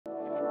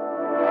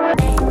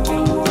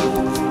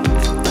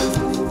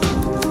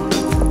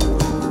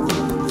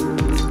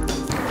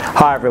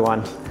Hi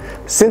everyone.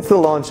 Since the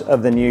launch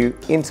of the new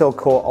Intel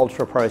Core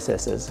Ultra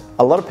processors,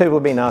 a lot of people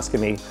have been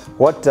asking me,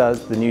 what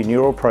does the new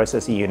neural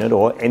processor unit,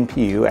 or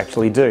NPU,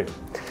 actually do?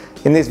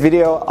 In this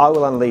video, I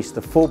will unleash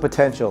the full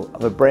potential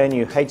of a brand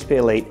new HP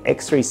Elite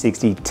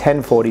X360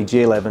 1040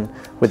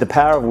 G11 with the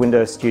power of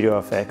Windows Studio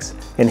Effects,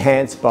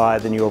 enhanced by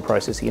the neural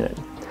processor unit.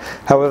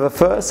 However,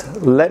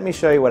 first, let me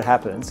show you what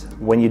happens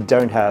when you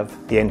don't have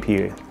the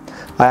NPU.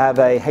 I have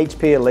a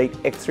HP Elite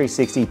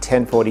X360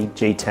 1040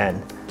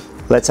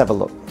 G10. Let's have a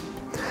look.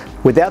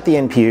 Without the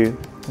NPU,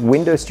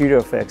 Windows Studio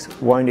Effects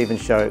won't even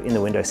show in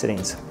the Windows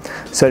settings.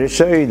 So to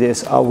show you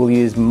this, I will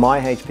use my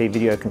HP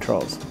video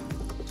controls.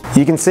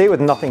 You can see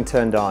with nothing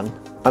turned on,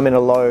 I'm in a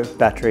low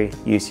battery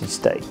usage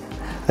state.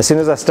 As soon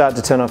as I start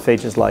to turn on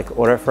features like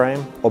auto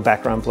frame or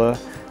background blur,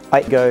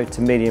 I go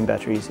to medium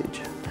battery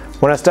usage.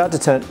 When I start to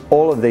turn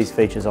all of these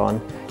features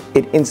on,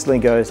 it instantly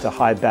goes to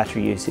high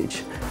battery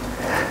usage.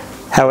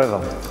 However,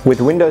 with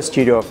Windows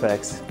Studio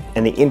Effects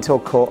and the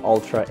Intel Core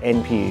Ultra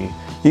NPU,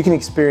 you can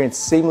experience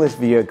seamless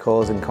video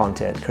calls and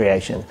content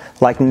creation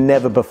like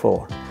never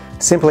before.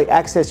 Simply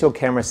access your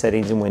camera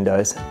settings in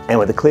Windows, and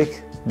with a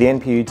click, the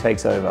NPU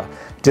takes over,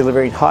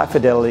 delivering high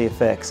fidelity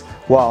effects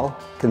while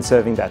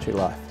conserving battery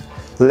life.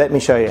 Let me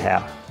show you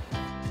how.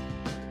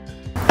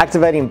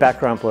 Activating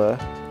background blur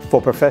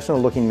for professional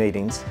looking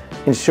meetings,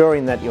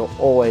 ensuring that you're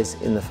always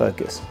in the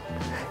focus.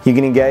 You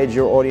can engage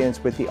your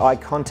audience with the eye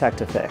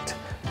contact effect,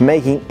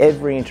 making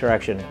every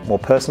interaction more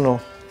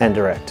personal and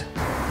direct,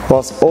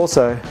 whilst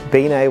also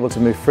being able to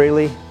move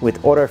freely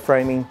with auto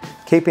framing,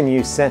 keeping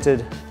you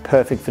centered,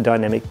 perfect for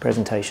dynamic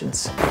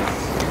presentations.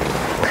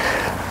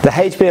 The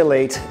HP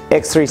Elite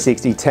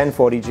X360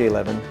 1040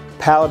 G11,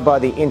 powered by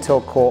the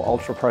Intel Core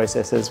Ultra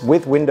processors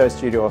with Windows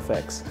Studio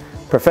Effects.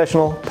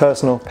 Professional,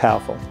 personal,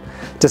 powerful.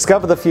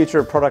 Discover the future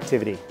of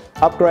productivity.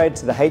 Upgrade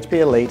to the HP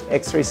Elite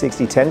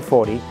X360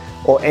 1040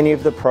 or any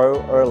of the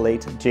Pro or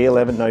Elite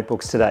G11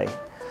 notebooks today.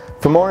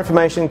 For more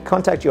information,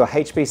 contact your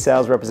HP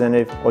sales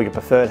representative or your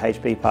preferred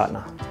HP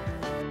partner.